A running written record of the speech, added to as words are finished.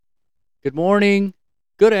Good morning,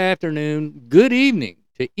 good afternoon, good evening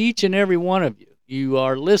to each and every one of you. You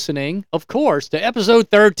are listening, of course, to episode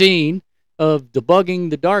 13 of Debugging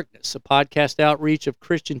the Darkness, a podcast outreach of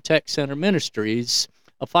Christian Tech Center Ministries,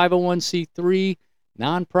 a 501c3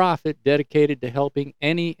 nonprofit dedicated to helping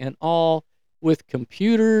any and all with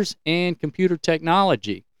computers and computer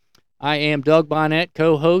technology. I am Doug Bonnet,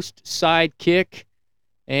 co host, sidekick,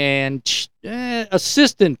 and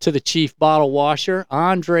assistant to the chief bottle washer,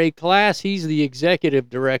 Andre Class. He's the executive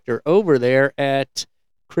director over there at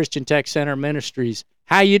Christian Tech Center Ministries.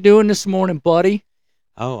 How you doing this morning, buddy?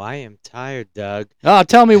 Oh, I am tired, Doug. Oh,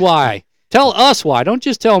 tell me why. Tell us why. Don't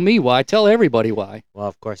just tell me why. Tell everybody why. Well,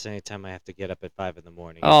 of course, anytime I have to get up at 5 in the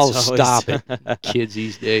morning, Oh, it's always. stop it, kids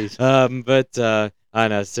these days. But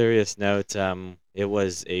on a serious note, it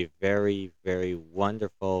was a very, very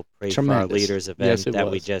wonderful Pray for Our Tremendous. Leaders Yes, event it that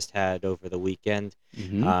we was. just had over the weekend.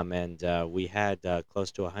 Mm-hmm. And we had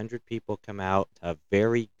close to 100 people come out. A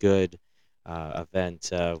very good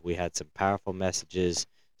event. We had some powerful messages,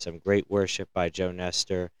 some great worship by Joe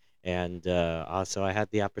Nestor. And also, I had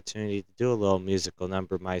the opportunity to do a little musical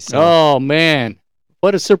number myself. Oh man,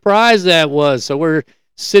 what a surprise that was! So we're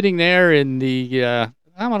sitting there in the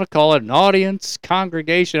I'm gonna call it an audience,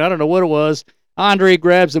 congregation. I don't know what it was. Andre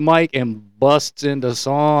grabs the mic and busts into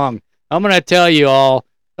song. I'm gonna tell you all.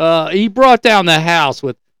 He brought down the house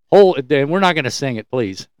with whole. And we're not gonna sing it,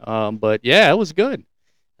 please. But yeah, it was good.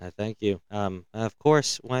 Thank you. Of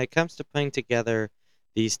course, when it comes to putting together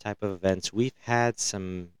these type of events, we've had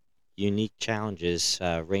some unique challenges,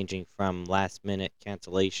 ranging from last-minute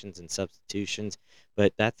cancellations and substitutions.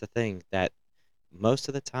 But that's the thing that most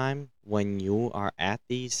of the time, when you are at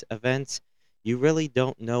these events, you really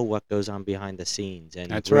don't know what goes on behind the scenes, and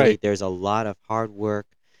That's really, right. there's a lot of hard work.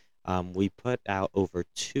 We put out over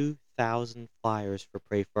 2,000 flyers for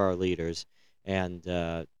Pray for Our Leaders, and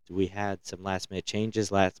we had some last minute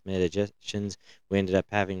changes, last minute additions. We ended up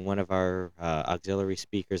having one of our auxiliary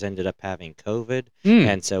speakers ended up having COVID, Hmm.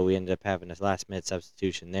 and so we ended up having a last minute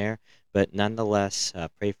substitution there. But nonetheless,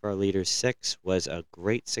 Pray for Our Leaders 6 was a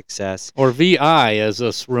great success. Or VI, as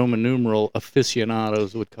us Roman numeral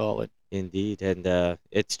aficionados would call it. Indeed, and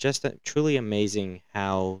it's just truly amazing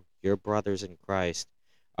how your brothers in Christ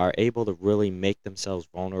are able to really make themselves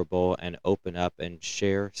vulnerable and open up and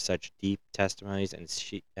share such deep testimonies and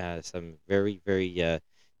some very, very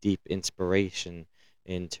deep inspiration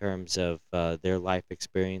in terms of their life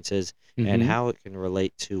experiences and Mm-hmm. how it can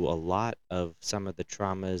relate to a lot of some of the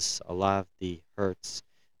traumas, a lot of the hurts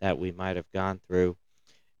that we might have gone through.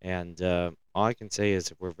 And all I can say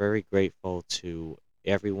is we're very grateful to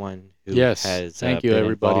everyone who Yes. has Thank you, been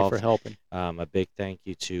everybody, for involved. helping. A big thank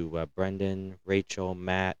you to Brendan, Rachel,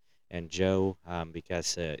 Matt, and Joe,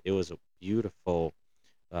 because it was a beautiful,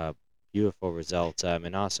 uh, beautiful result.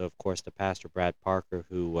 And also, of course, to Pastor Brad Parker,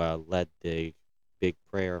 who led the big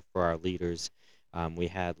prayer for our leaders. We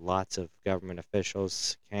had lots of government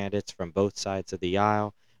officials, candidates from both sides of the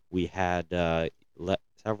aisle. We had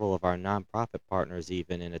several of our nonprofit partners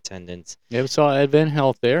even in attendance. Yeah, we saw Advent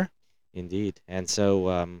Health there. Indeed. And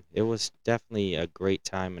so it was definitely a great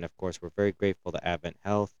time. And of course, we're very grateful to Advent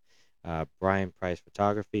Health, Brian Price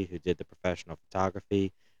Photography, who did the professional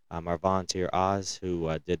photography, our volunteer Oz,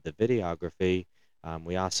 who did the videography.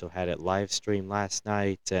 We also had it live streamed last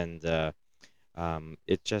night. And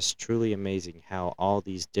it's just truly amazing how all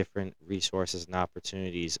these different resources and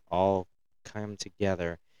opportunities all come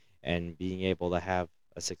together and being able to have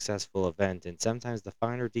a successful event. And sometimes the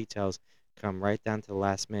finer details come right down to the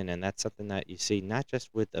last minute. And that's something that you see not just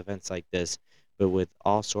with events like this, but with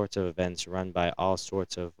all sorts of events run by all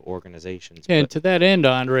sorts of organizations. And But to that end,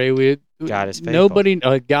 Andre, God is faithful. nobody,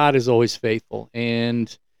 God is always faithful.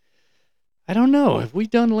 And I don't know, have we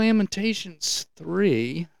done Lamentations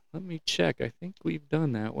 3? Let me check. I think we've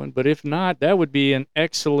done that one. But if not, that would be an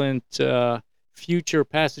excellent future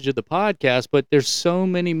passage of the podcast. But there's so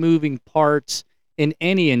many moving parts in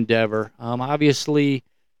any endeavor. Obviously,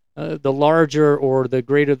 the larger or the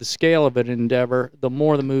greater the scale of an endeavor, the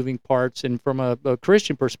more the moving parts. And from a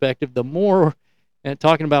Christian perspective, the more, and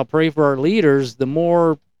talking about pray for our leaders, the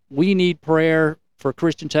more we need prayer for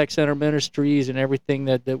Christian Tech Center Ministries and everything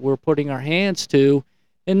that we're putting our hands to.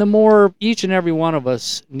 And the more each and every one of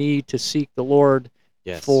us need to seek the Lord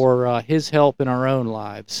Yes, for his help in our own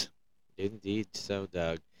lives. indeed so,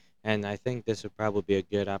 Doug. And I think this would probably be a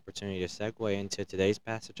good opportunity to segue into today's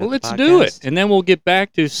passage Well, of the let's do it, podcast. and then we'll get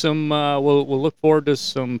back to some. We'll look forward to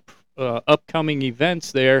some upcoming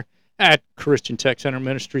events there at Christian Tech Center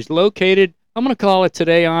Ministries, located. I'm going to call it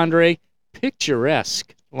today, Andre,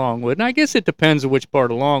 picturesque Longwood. And I guess it depends on which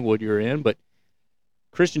part of Longwood you're in, but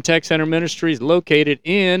Christian Tech Center Ministries located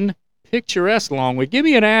in picturesque Longwood. Give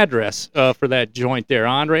me an address for that joint there,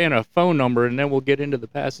 Andre, and a phone number, and then we'll get into the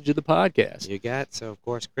passage of the podcast. You got, so of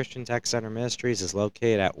course, Christian Tech Center Ministries is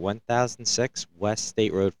located at 1006 West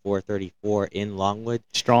State Road 434 in Longwood.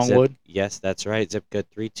 Strongwood. Yes, that's right. Zip code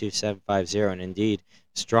 32750. And indeed,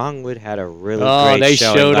 Strongwood had a really Oh, great they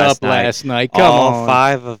showing showed last up night. last night. Come All on.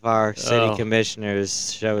 5 of our city Oh.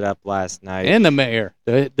 commissioners showed up last night. And the mayor.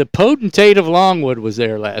 The potentate of Longwood was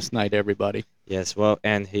there last night, everybody. Yes, well,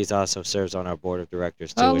 and he's also serves on our board of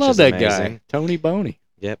directors, too, I which love is that amazing. guy, Tony Boney.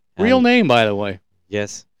 Yep. Real name, by the way.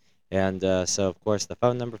 Yes. And so, of course, the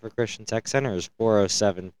phone number for Christian Tech Center is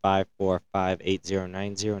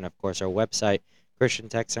 407-545-8090. And, of course, our website,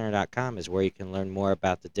 ChristianTechCenter.com, is where you can learn more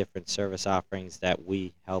about the different service offerings that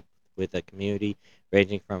we help with the community,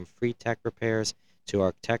 ranging from free tech repairs to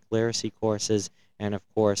our tech literacy courses and, of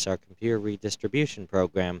course, our computer redistribution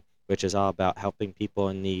program, which is all about helping people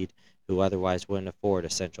in need who otherwise wouldn't afford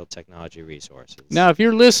essential technology resources. Now, if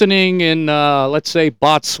you're listening in, let's say,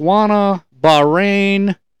 Botswana,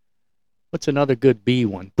 Bahrain, what's another good B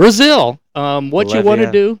one? Brazil. What you want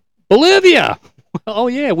to do? Bolivia. Oh,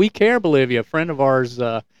 yeah, we care, Bolivia. A friend of ours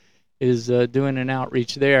is doing an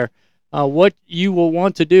outreach there. What you will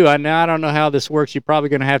want to do, I don't know how this works. You're probably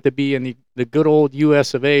going to have to be in the good old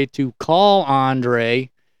US of A to call Andre.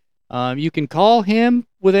 You can call him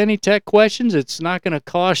with any tech questions. It's not going to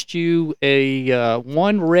cost you a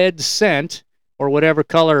 1 red cent or whatever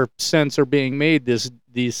color cents are being made this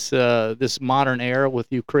modern era with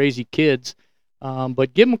you crazy kids.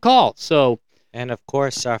 But give him a call. And of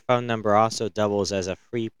course, our phone number also doubles as a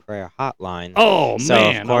free prayer hotline. Oh, so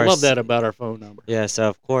man, of course, I love that about our phone number. Yeah, so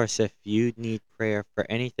of course, if you need prayer for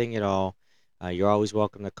anything at all, you're always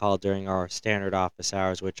welcome to call during our standard office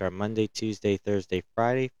hours, which are Monday, Tuesday, Thursday,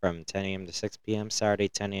 Friday from 10 a.m. to 6 p.m., Saturday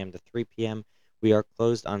 10 a.m. to 3 p.m. We are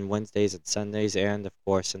closed on Wednesdays and Sundays, and of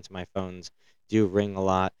course, since my phones do ring a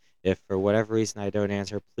lot, if for whatever reason I don't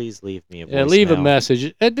answer, please leave me a voicemail. Yeah, leave a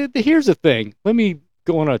message. Here's the thing. Let me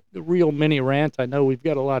go on a real mini rant. I know we've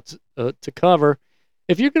got a lot to cover.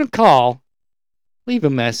 If you're going to call, leave a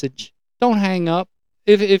message. Don't hang up.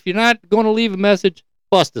 If you're not going to leave a message,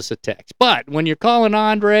 bust us a text. But when you're calling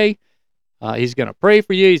Andre, he's going to pray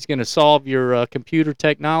for you. He's going to solve your computer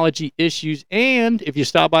technology issues. And if you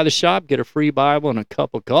stop by the shop, get a free Bible and a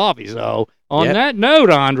cup of coffee. So on that note,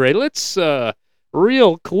 Andre, let's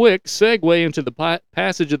real quick segue into the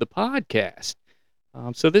passage of the podcast.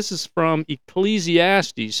 So this is from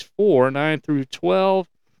Ecclesiastes 4:9-12.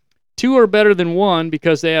 2 are better than 1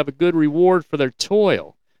 because they have a good reward for their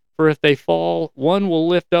toil. For if they fall, one will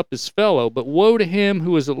lift up his fellow. But woe to him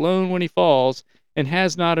who is alone when he falls and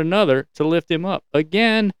has not another to lift him up.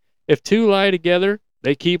 Again, if 2 lie together,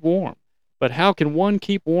 they keep warm. But how can one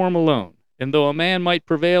keep warm alone? And though a man might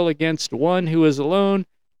prevail against one who is alone,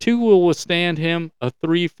 2 will withstand him. A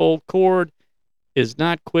threefold cord is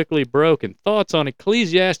not quickly broken. Thoughts on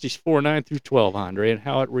Ecclesiastes 4:9-12, Andre, and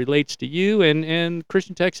how it relates to you and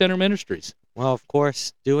Christian Tech Center Ministries? Well, of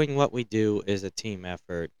course, doing what we do is a team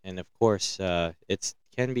effort, and of course, it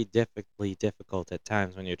can be difficult at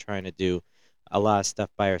times when you're trying to do a lot of stuff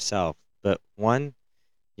by yourself. But one,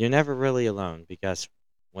 you're never really alone because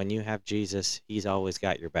when you have Jesus, He's always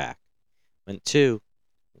got your back. And 2,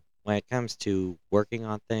 when it comes to working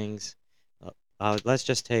on things, let's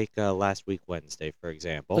just take last week Wednesday, for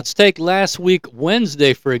example. Let's take last week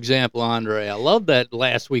Wednesday, for example, Andre. I love that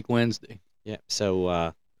last week Wednesday. Yeah,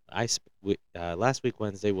 so last week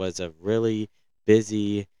Wednesday was a really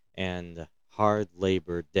busy and hard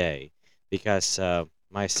labor day because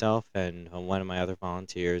myself and one of my other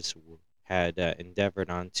volunteers had endeavored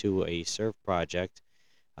onto a serve project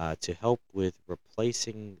to help with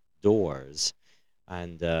replacing doors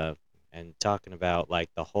and talking about like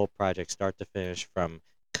the whole project start to finish, from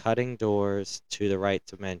cutting doors to the right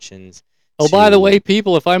dimensions. Oh, by the way,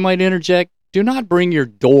 people, if I might interject, do not bring your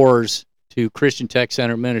doors to Christian Tech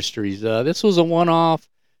Center Ministries. This was a one-off.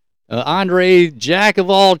 Andre, jack of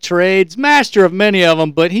all trades, master of many of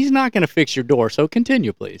them, but he's not going to fix your door. So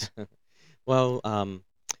continue, please. Well,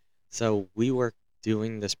 so we were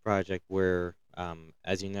doing this project where,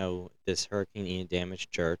 as you know, this Hurricane Ian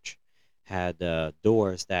damaged church had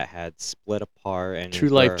doors that had split apart. And True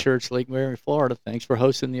Life Church, Lake Mary, Florida. Thanks for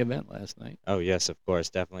hosting the event last night. Oh, yes, of course.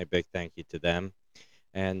 Definitely a big thank you to them.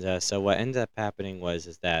 And so what ended up happening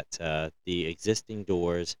is that the existing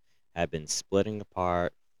doors had been splitting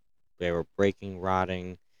apart. They were breaking,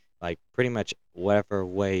 rotting, like pretty much whatever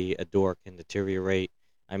way a door can deteriorate.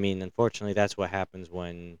 I mean, unfortunately, that's what happens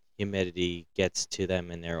when humidity gets to them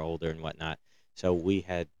and they're older and whatnot. So we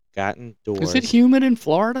had gotten doors. Is it humid in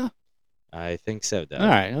Florida? I think so, Doug. All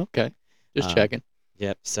right, okay. Just checking.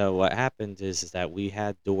 Yep. So what happened is that we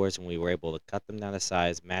had doors and we were able to cut them down to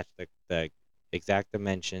size, match the exact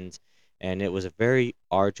dimensions, and it was a very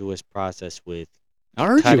arduous process with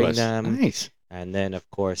cutting Arduous. them, Nice. and then of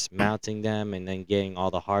course mounting them, and then getting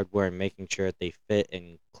all the hardware and making sure that they fit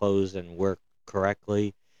and close and work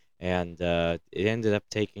correctly. And it ended up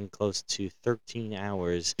taking close to 13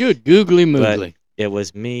 hours, Good googly but moogly. it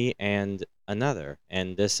was me and another,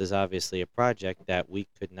 and this is obviously a project that we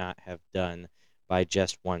could not have done by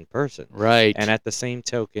just one person. And Right. at the same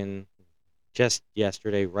token, just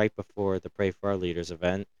yesterday, right before the Pray for Our Leaders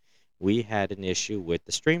event, we had an issue with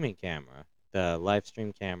the streaming camera, the live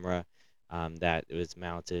stream camera that was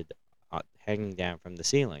mounted hanging down from the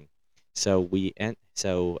ceiling. So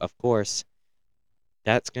of course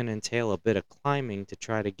that's going to entail a bit of climbing to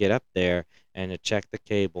try to get up there and to check the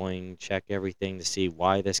cabling, check everything to see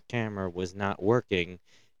why this camera was not working.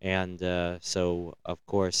 And so, of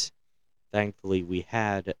course, thankfully, we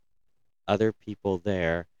had other people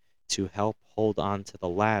there to help hold on to the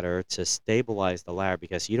ladder to stabilize the ladder,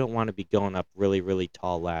 because you don't want to be going up really, really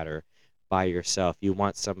tall ladder by yourself. You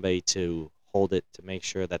want somebody to hold it to make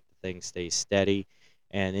sure that the thing stays steady.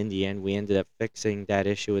 And in the end, we ended up fixing that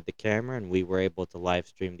issue with the camera, and we were able to live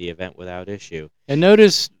stream the event without issue. And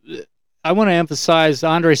notice, I want to emphasize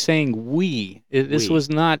Andre saying we. This We, was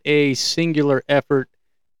not a singular effort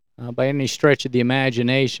by any stretch of the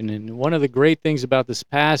imagination. And one of the great things about this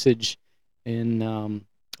passage in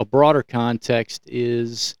a broader context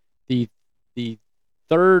is the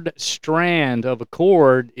third strand of a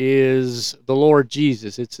cord is the Lord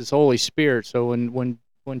Jesus. It's His Holy Spirit. So when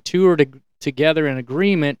two are together in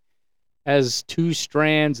agreement as two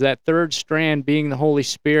strands, that third strand being the Holy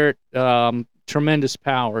Spirit, tremendous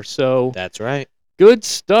power. So that's right. good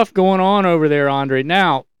stuff going on over there, Andre.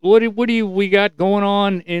 Now, what do we got going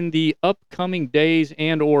on in the upcoming days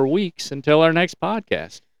and or weeks until our next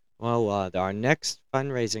podcast? Well, our next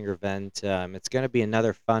fundraising event, it's going to be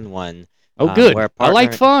another fun one. Oh, We're good. I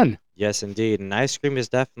like partnering. fun. Yes, indeed. And ice cream is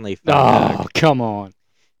definitely fun, Doug. Oh, come on.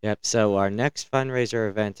 Yep. So our next fundraiser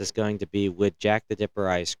event is going to be with Jack the Dipper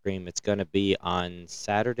Ice Cream. It's going to be on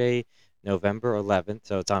Saturday, November 11th.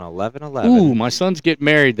 So it's on 11/11. Ooh, my son's getting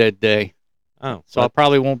married that day, Oh, so I what?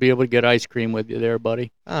 probably won't be able to get ice cream with you there,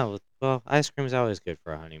 buddy. Oh, well, ice cream is always good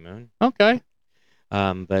for a honeymoon. Okay,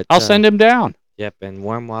 But I'll send him down. yep, and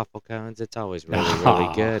warm waffle cones. It's always really, really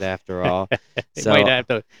Oh, good after all. they might So, have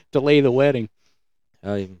to delay the wedding.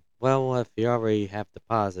 well, if you already have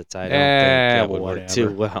deposits, I don't think that would work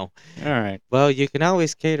too Whatever. well. All right. Well, you can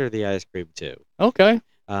always cater the ice cream too. Okay.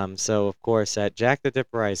 So, of course, at Jack the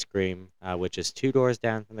Dipper Ice Cream, which is 2 doors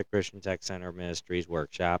down from the Christian Tech Center Ministries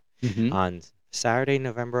workshop, Mm-hmm. on Saturday,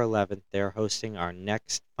 November 11th, they're hosting our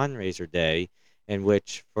next fundraiser day, in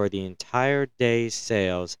which for the entire day's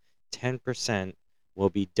sales, 10%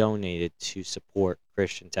 will be donated to support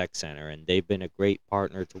Christian Tech Center. And they've been a great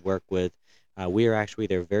partner to work with. We are actually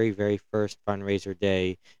their very, very first fundraiser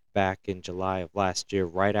day back in July of last year,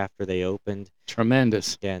 right after they opened.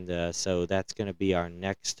 Tremendous. And so that's going to be our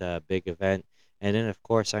next big event. And then, of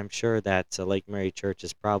course, I'm sure that Lake Mary Church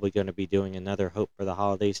is probably going to be doing another Hope for the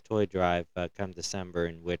Holidays toy drive come December,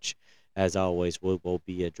 in which, as always, will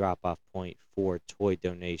be a drop off point for toy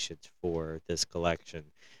donations for this collection.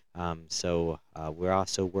 So we're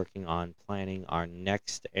also working on planning our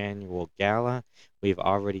next annual gala. We've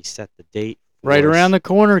already set the date Right for. around the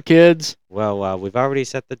corner, kids. Well, we've already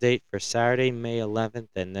set the date for Saturday, May 11th,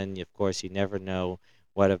 and then, of course, you never know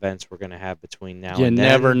what events we're going to have between now You and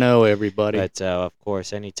never then. know, everybody. But, of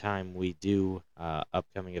course, anytime we do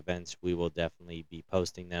upcoming events, we will definitely be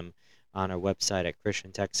posting them on our website at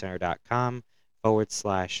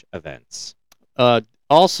christiantechcenter.com/events.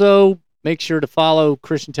 Also, make sure to follow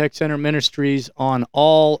Christian Tech Center Ministries on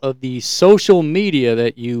all of the social media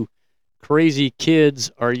that you crazy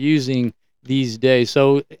kids are using these days.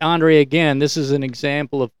 So, Andre, again, this is an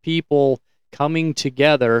example of people coming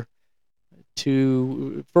together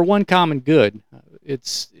for one common good.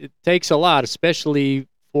 It takes a lot, especially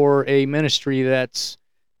for a ministry that's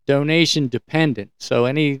donation dependent. So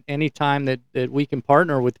any time that we can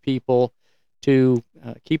partner with people to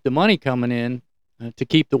keep the money coming in, to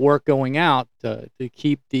keep the work going out, to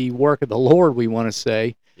keep the work of the Lord, we want to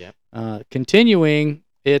say, Yep. continuing.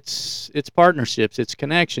 It's partnerships, it's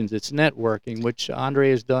connections, it's networking, which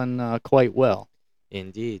Andre has done quite well.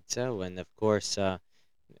 Indeed. So, and of course,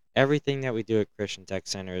 everything that we do at Christian Tech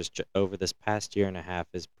Center is over this past year and a half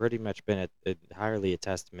has pretty much been entirely a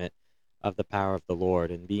testament of the power of the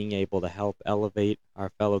Lord, and being able to help elevate our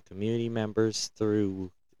fellow community members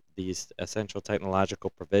through these essential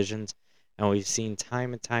technological provisions. And we've seen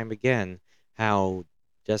time and time again how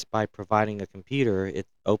just by providing a computer, it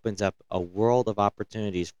opens up a world of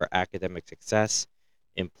opportunities for academic success,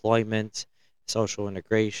 employment, social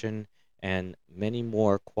integration, and many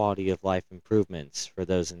more quality of life improvements for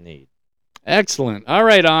those in need. Excellent. All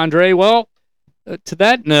right, Andre. Well, to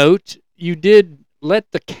that note, you did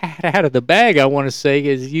let the cat out of the bag, I want to say,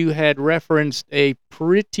 as you had referenced a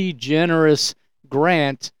pretty generous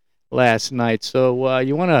grant last night. So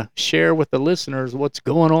you want to share with the listeners what's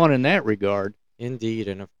going on in that regard? Indeed,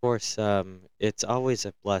 and of course, it's always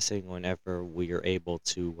a blessing whenever we are able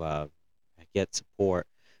to get support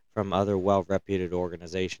from other well-reputed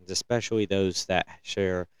organizations, especially those that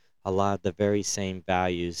share a lot of the very same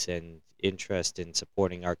values and interest in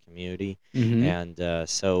supporting our community. Mm-hmm.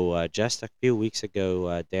 And just a few weeks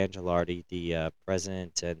ago, Dan Gilardi, the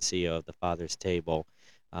president and CEO of the Father's Table,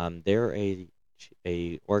 they're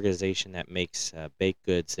a organization that makes baked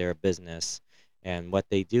goods. They're a business, and what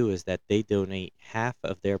they do is that they donate half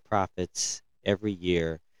of their profits every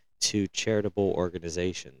year to charitable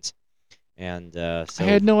organizations. And I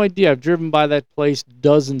had so, no idea. I've driven by that place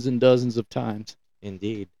dozens and dozens of times.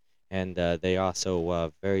 indeed, and they also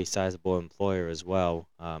a very sizable employer as well.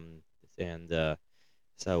 And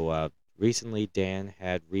so recently, Dan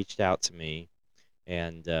had reached out to me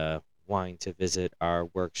and wanting to visit our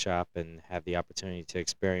workshop and have the opportunity to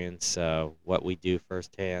experience what we do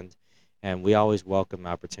firsthand. And we always welcome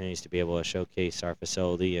opportunities to be able to showcase our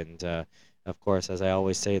facility. And of course, as I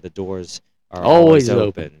always say, the doors are always Always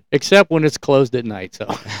open, open. except when it's closed at night. So,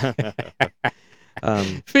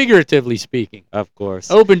 um, figuratively speaking, of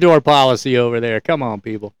course. open door policy over there. Come on,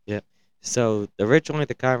 people. Yep. So originally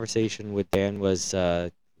the conversation with Dan was,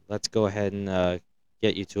 let's go ahead and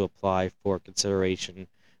get you to apply for consideration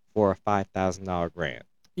for a $5,000 grant.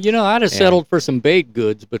 You know, I'd have And settled for some baked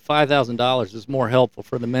goods, but $5,000 is more helpful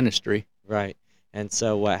for the ministry. right. And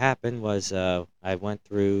so what happened was I went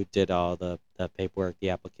through, did all the paperwork, the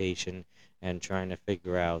application, and trying to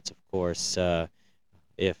figure out, of course,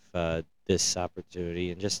 if this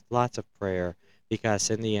opportunity and just lots of prayer, because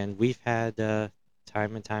in the end we've had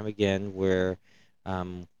time and time again where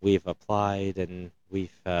we've applied and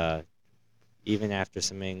we've even after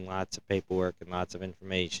submitting lots of paperwork and lots of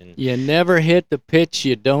information. You never hit the pitch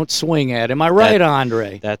you don't swing at. Am I that right,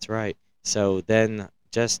 Andre? that's right. So then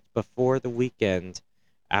just before the weekend,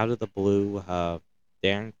 out of the blue,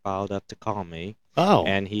 Dan followed up to call me, Oh.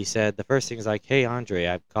 and he said the first thing is like, "Hey Andre,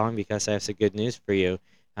 I'm calling because I have some good news for you."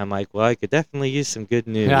 I'm like, "Well, I could definitely use some good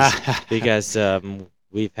news because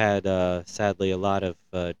we've had sadly a lot of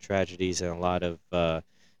tragedies and a lot of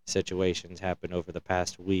situations happen over the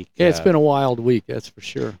past week." Yeah, it's been a wild week, that's for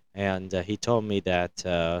sure. And he told me that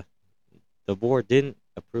the board didn't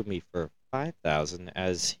approve me for 5,000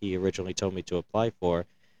 as he originally told me to apply for.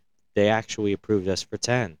 They actually approved us for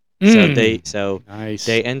 10. So Nice.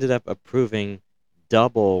 they ended up approving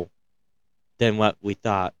double than what we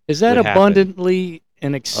thought Is that would happen. abundantly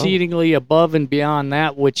and Oh, exceedingly above and beyond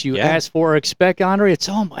that which you yeah, asked for or expect, Andre? It's,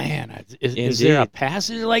 oh man, is there a indeed.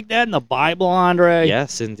 passage like that in the Bible, Andre?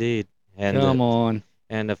 Yes, indeed. Come on.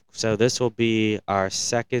 So this will be our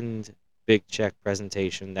second big check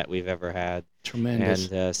presentation that we've ever had. Tremendous.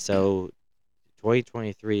 And so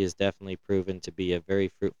 2023 has definitely proven to be a very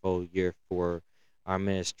fruitful year for our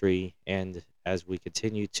ministry. And as we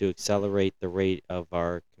continue to accelerate the rate of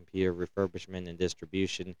our computer refurbishment and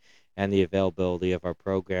distribution and the availability of our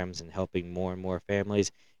programs and helping more and more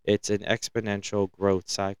families, it's an exponential growth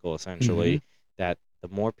cycle, Hmm. essentially, that the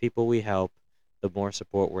more people we help, the more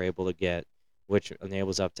support we're able to get, which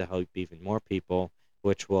enables us to help even more people,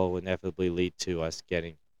 which will inevitably lead to us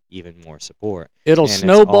getting even more support. It'll And it's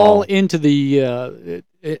snowball all, into the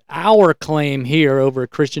our claim here over at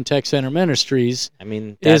Christian Tech Center Ministries I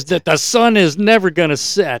mean, is that the sun is never going to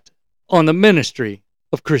set on the ministry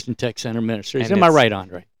of Christian Tech Center Ministries. and Am I it's right,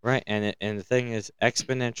 Andre? right, and the thing is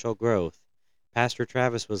exponential growth. Pastor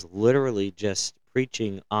Travis was literally just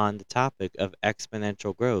preaching on the topic of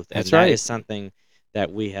exponential growth, and That's that right. is something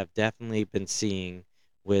that we have definitely been seeing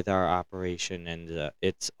with our operation, and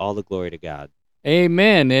it's all the glory to God.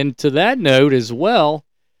 Amen. And to that note as well,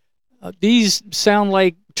 these sound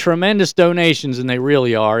like tremendous donations, and they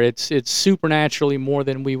really are. It's supernaturally more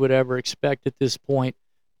than we would ever expect at this point.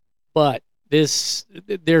 But there's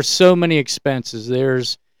so many expenses.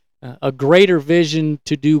 There's a greater vision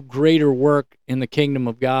to do greater work in the kingdom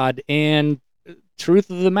of God, and truth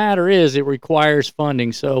of the matter is, it requires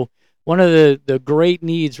funding. So one of the great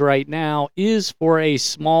needs right now is for a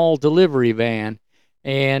small delivery van,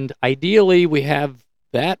 and ideally we have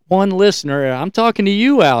that one listener. I'm talking to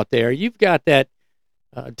you out there. You've got that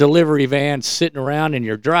delivery van sitting around in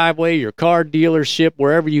your driveway, your car dealership,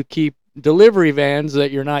 wherever you keep delivery vans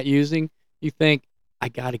that you're not using, you think, I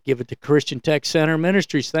got to give it to Christian Tech Center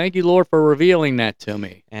Ministries. Thank you, Lord, for revealing that to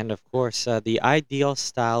me. And of course, the ideal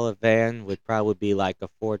style of van would probably be like a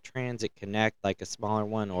Ford Transit Connect, like a smaller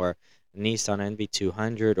one, or a Nissan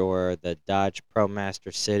NV200, or the Dodge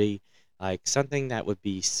ProMaster City, like something that would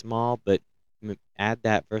be small but add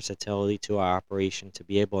that versatility to our operation to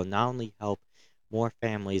be able to not only help more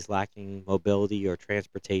families lacking mobility or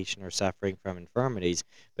transportation or suffering from infirmities,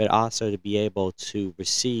 but also to be able to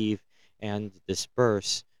receive and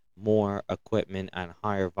disperse more equipment on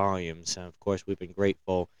higher volumes. And of course, we've been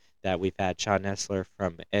grateful that we've had Sean Nessler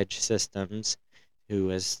from Edge Systems, who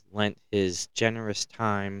has lent his generous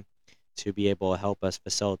time to be able to help us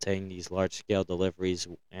facilitating these large scale deliveries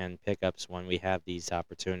and pickups when we have these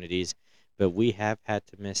opportunities. But we have had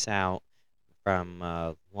to miss out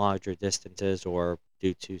from larger distances or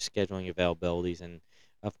due to scheduling availabilities. And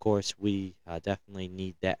of course, we definitely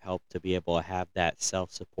need that help to be able to have that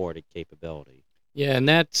self supported capability. Yeah, and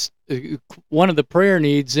that's one of the prayer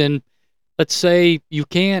needs. And let's say you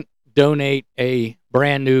can't donate a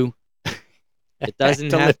brand new It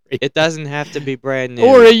doesn't have delivery it doesn't have to be brand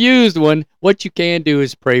or a new. used one. What you can do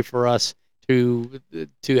is pray for us to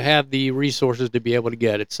have the resources to be able to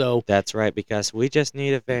get it. So, That's right, because we just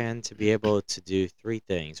need a van to be able to do three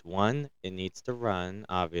things. One, it needs to run,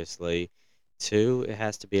 obviously. Two, it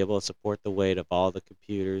has to be able to support the weight of all the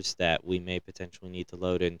computers that we may potentially need to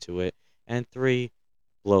load into it. And three,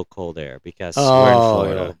 blow cold air because we're in oh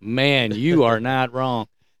Florida. man, you are not wrong.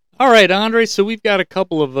 All right, Andre. So we've got a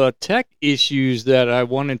couple of tech issues that I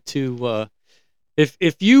wanted to.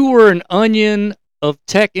 If you were an onion of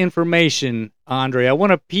tech information, Andre, I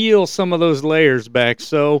want to peel some of those layers back.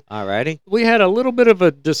 So Alrighty. we had a little bit of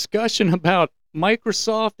a discussion about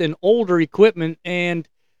Microsoft and older equipment, and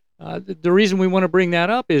the reason we want to bring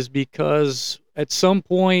that up is because at some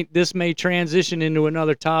point this may transition into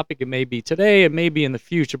another topic. It may be today, it may be in the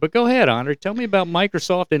future. But go ahead, Andre. Tell me about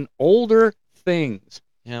Microsoft and older things.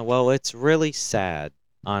 Yeah, well, it's really sad,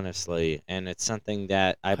 honestly, and it's something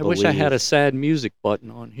that I I wish I had a believe. sad music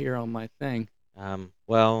button on here on my thing.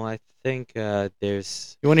 Well, I think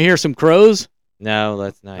there's. You want to hear some crows? No,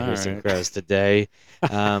 let's not All hear some right. crows today.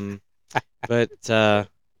 Um, but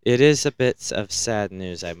it is a bit of sad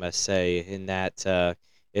news, I must say, in that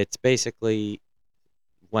it's basically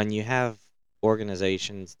when you have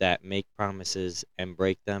organizations that make promises and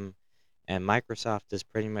break them, and Microsoft has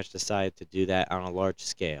pretty much decided to do that on a large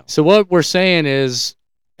scale. So what we're saying is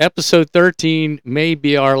episode 13 may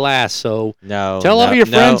be our last. So No, tell all no, your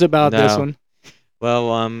friends no, about this no. one.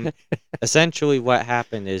 Well, essentially what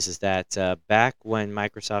happened is that back when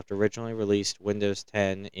Microsoft originally released Windows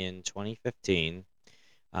 10 in 2015,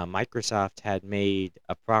 Microsoft had made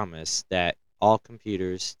a promise that all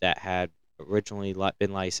computers that had originally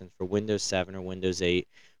been licensed for Windows 7 or Windows 8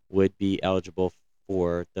 would be eligible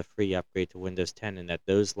for the free upgrade to Windows 10, and that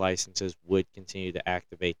those licenses would continue to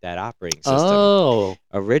activate that operating system. Oh.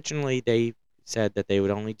 Originally, they said that they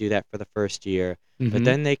would only do that for the first year, but Mm-hmm.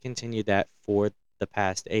 then they continued that for the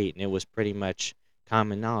past 8, and it was pretty much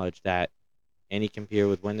common knowledge that any computer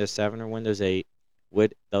with Windows 7 or Windows 8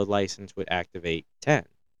 would the license would activate 10.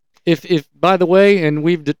 If by the way, and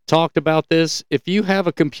we've talked about this, if you have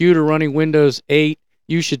a computer running Windows 8,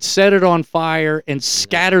 you should set it on fire and No,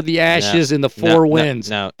 scatter the no, ashes in the no, four no, winds.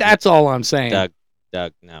 no, no, That's all I'm saying.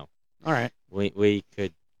 Doug, no. All right. We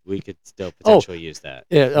could still Oh, potentially use that.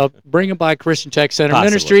 yeah, bring it by Christian Tech Center Possibly.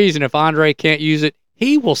 Ministries, and if Andre can't use it,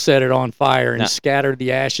 he will set it on fire and No, scatter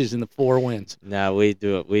the ashes in the four winds. no, we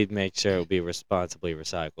do it. We'd make sure it will be responsibly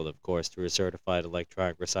recycled, of course, through a certified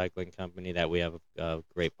electronic recycling company that we have a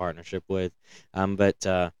great partnership with. But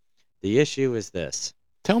the issue is this.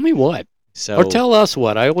 Tell me what, or So, tell us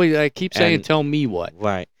what. I keep saying, and tell me what.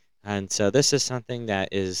 right, and so this is something that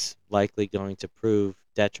is likely going to prove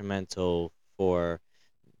detrimental for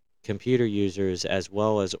computer users as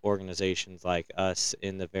well as organizations like us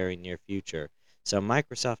in the very near future. So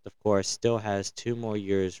Microsoft, of course, still has 2 more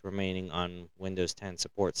years remaining on Windows 10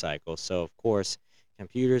 support cycle. So of course,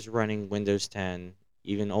 computers running Windows 10,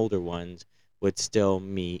 even older ones, would still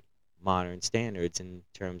meet modern standards in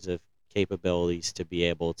terms of capabilities to be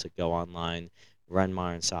able to go online, run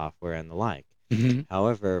modern software, and the like. Mm-hmm.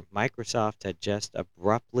 However, Microsoft had just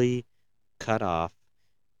abruptly cut off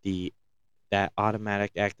the that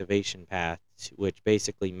automatic activation path, which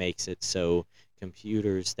basically makes it so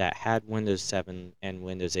computers that had Windows 7 and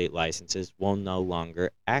Windows 8 licenses will no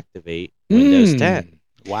longer activate Windows 10.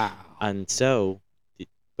 Wow. And so,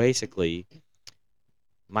 basically,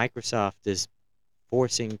 Microsoft is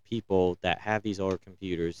forcing people that have these older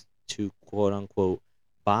computers to quote unquote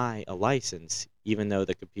buy a license, even though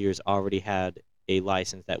the computers already had a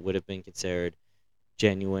license that would have been considered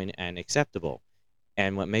genuine and acceptable.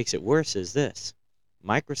 And what makes it worse is this: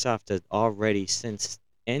 Microsoft has already since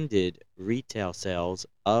ended retail sales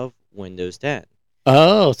of Windows 10.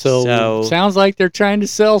 Oh, so So, sounds like they're trying to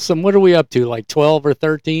sell some. What are we up to? Like 12 or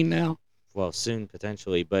 13 now? well, soon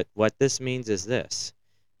potentially, but what this means is this: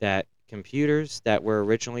 that computers that were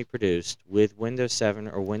originally produced with Windows 7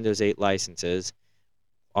 or Windows 8 licenses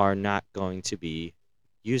are not going to be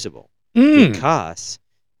usable Mm, because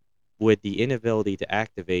with the inability to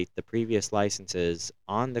activate the previous licenses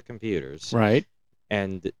on the computers, right.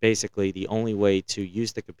 and basically the only way to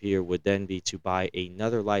use the computer would then be to buy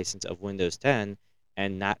another license of Windows 10,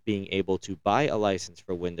 and not being able to buy a license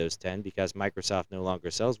for Windows 10 because Microsoft no longer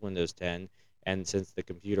sells Windows 10, and since the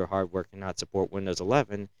computer hardware cannot support Windows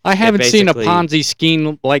 11, I it haven't seen a basically. Ponzi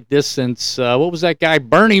scheme like this since, what was that guy?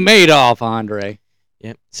 Bernie Madoff, Andre.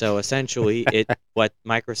 Yep. So essentially, what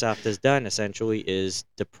Microsoft has done essentially is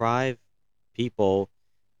deprive people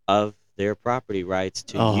of their property rights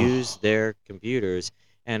to use Oh, their computers,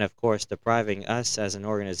 and of course depriving us as an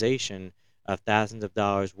organization of thousands of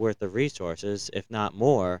dollars worth of resources, if not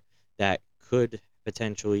more, that could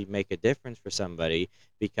potentially make a difference for somebody,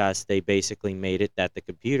 because they basically made it that the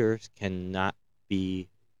computers cannot be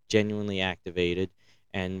genuinely activated,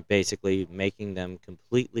 and basically making them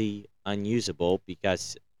completely unusable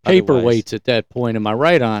because otherwise. paperweights at that point. Am I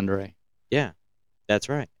right, Andre? Yeah, that's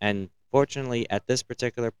right. And fortunately, at this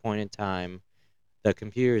particular point in time, the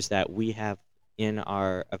computers that we have in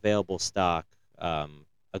our available stock,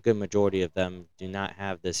 a good majority of them do not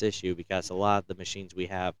have this issue because a lot of the machines we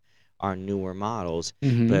have are newer models.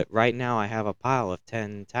 Mm-hmm. But right now, I have a pile of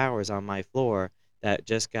 10 towers on my floor that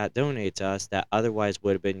just got donated to us that otherwise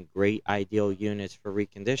would have been great ideal units for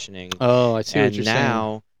reconditioning. Oh, I see what you're And saying.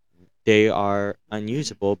 now they are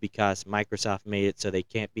unusable because Microsoft made it so they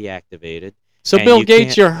can't be activated. So, And Bill you Gates,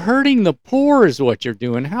 can't. you're hurting the poor, is what you're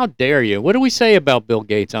doing. How dare you? What do we say about Bill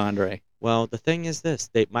Gates, Andre? Well, the thing is this: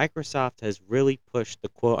 that Microsoft has really pushed the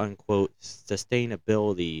quote unquote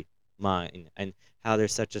sustainability line and how they're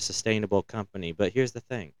such a sustainable company. But here's the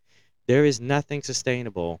thing: there is nothing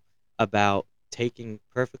sustainable about taking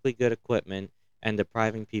perfectly good equipment and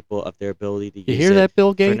depriving people of their ability to You use hear it that,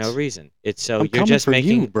 Bill for no Gates? reason. It's I'm coming for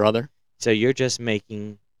you, brother. you're just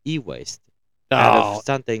making e-waste out of Oh,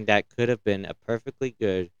 something that could have been a perfectly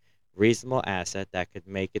good, reasonable asset that could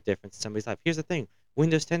make a difference in somebody's life. Here's the thing: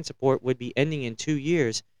 Windows 10 support would be ending in 2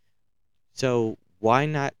 years, so why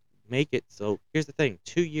not make it so? Here's the thing: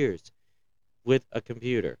 2 years with a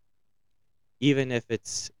computer, even if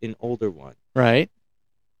it's an older one, right.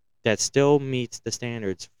 that still meets the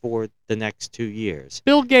standards for the next 2 years.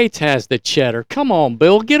 Bill Gates has the cheddar. Come on,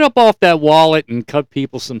 Bill. Get up off that wallet and cut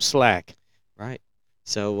people some slack. Right.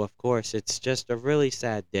 So, of course, it's just a really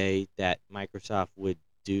sad day that Microsoft would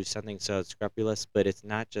do something so scrupulous, but it's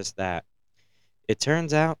not just that. It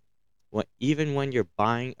turns out, even when you're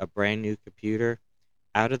buying a brand new computer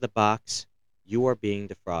out of the box, you are being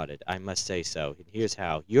defrauded. I must say so. And here's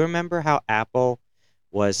how. You remember how Apple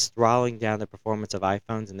was throttling down the performance of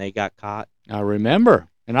iPhones and they got caught? I remember.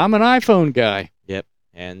 And I'm an iPhone guy. Yep.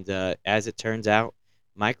 And as it turns out,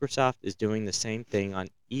 Microsoft is doing the same thing on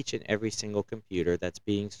each and every single computer that's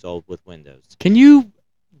being sold with Windows. Can you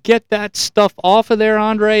get that stuff off of there,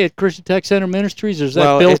 Andre, at Christian Tech Center Ministries, or is that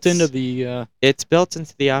Well, built into the? it's built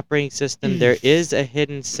into the operating system. There is a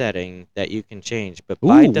hidden setting that you can change, but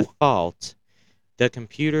by Ooh. default, the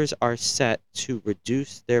computers are set to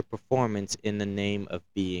reduce their performance in the name of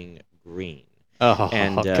being green. Oh,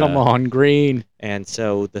 And come on, Green.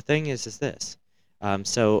 so the thing is this.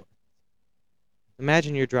 So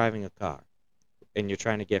imagine you're driving a car and you're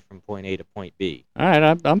trying to get from point A to point B. All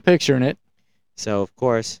right, I'm picturing it. So of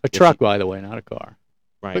course, A if you truck, by the way, not a car.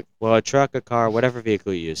 right, But, well, a truck, a car, whatever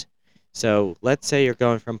vehicle you use. So let's say you're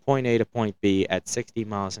going from point A to point B at 60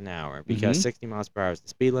 miles an hour because mm-hmm. 60 miles per hour is the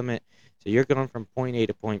speed limit. So you're going from point A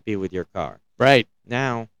to point B with your car. Right.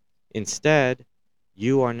 Now, instead,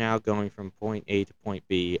 you are now going from point A to point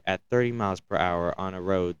B at 30 miles per hour on a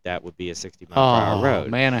road that would be a 60 mile per hour Oh road.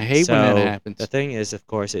 man, I hate when that So the happens. thing is, of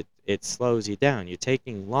course, it slows you down. You're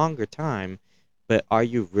taking longer time, but are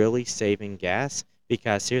you really saving gas?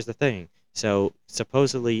 Because here's the thing. So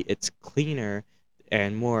supposedly it's cleaner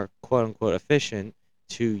and more quote unquote efficient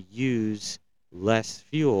to use less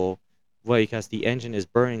fuel. Well, because the engine is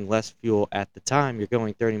burning less fuel at the time you're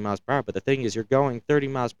going 30 miles per hour. But the thing is, you're going 30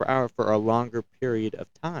 miles per hour for a longer period of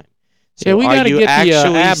time. Yeah, So we are got to you get the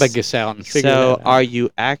actually abacus out and figure so that are out.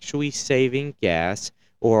 you actually saving gas,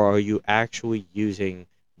 or are you actually using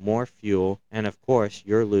more fuel, and of course,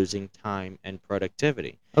 you're losing time and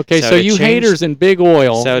productivity. Okay, So so to you change, haters in big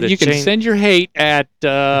oil, so to you can change, send your hate at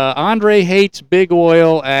Andre hates big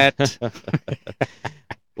oil at.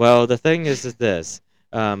 well, the thing is this.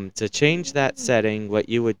 To change that setting, what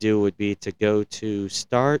you would do would be to go to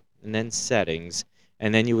Start and then Settings,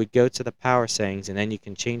 and then you would go to the power settings, and then you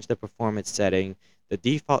can change the performance setting. The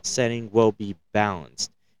default setting will be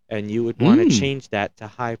balanced, and you would want to Hmm. change that to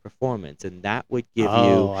high performance, and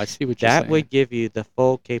Oh, I see what you're that saying. would give you the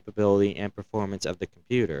full capability and performance of the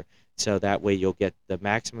computer. So that way you'll get the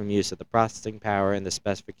maximum use of the processing power and the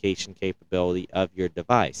specification capability of your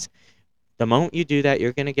device. The moment you do that,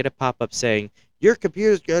 you're going to get a pop-up saying, your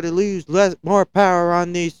computer's going to lose more power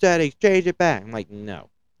on these settings. Change it back. I'm like, no,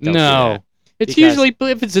 don't do that. No. It's Because, usually,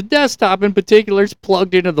 if it's a desktop in particular, it's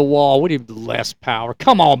plugged into the wall. What do you less power?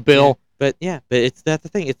 Come on, yeah, Bill. but it's that's the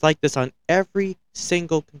thing. It's like this on every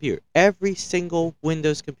single computer, every single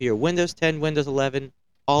Windows computer, Windows 10, Windows 11,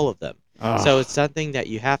 all of them. So Ugh. it's something that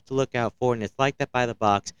you have to look out for, and it's like that by the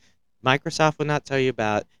box. Microsoft will not tell you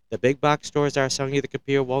about. The big box stores that are selling you the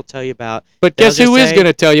computer won't tell you about. But They'll guess just who is going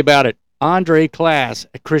say, to tell you about it? Andre Class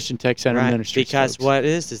at Christian Tech Center right, Ministries, because folks. what it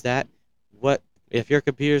is that what if your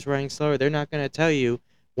computer's running slower, they're not going to tell you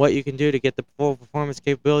what you can do to get the full performance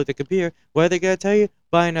capability of the computer. What are they going to tell you?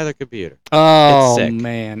 Buy another computer. It's Oh, sick.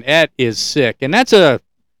 man. That is sick. And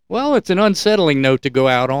well, it's an unsettling note to go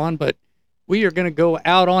out on, but we are going to go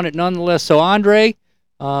out on it nonetheless. So, Andre,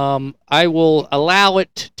 I will allow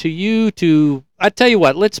it to you to. I tell you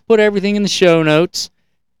what, let's put everything in the show notes,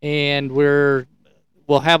 and we'll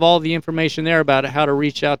have all the information there about how to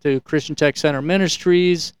reach out to Christian Tech Center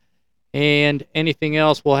Ministries and anything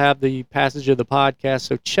else. We'll have the passage of the podcast.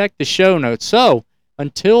 So check the show notes. So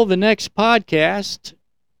until the next podcast,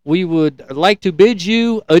 we would like to bid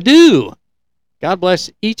you adieu. God bless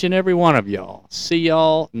each and every one of y'all. See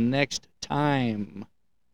y'all next time.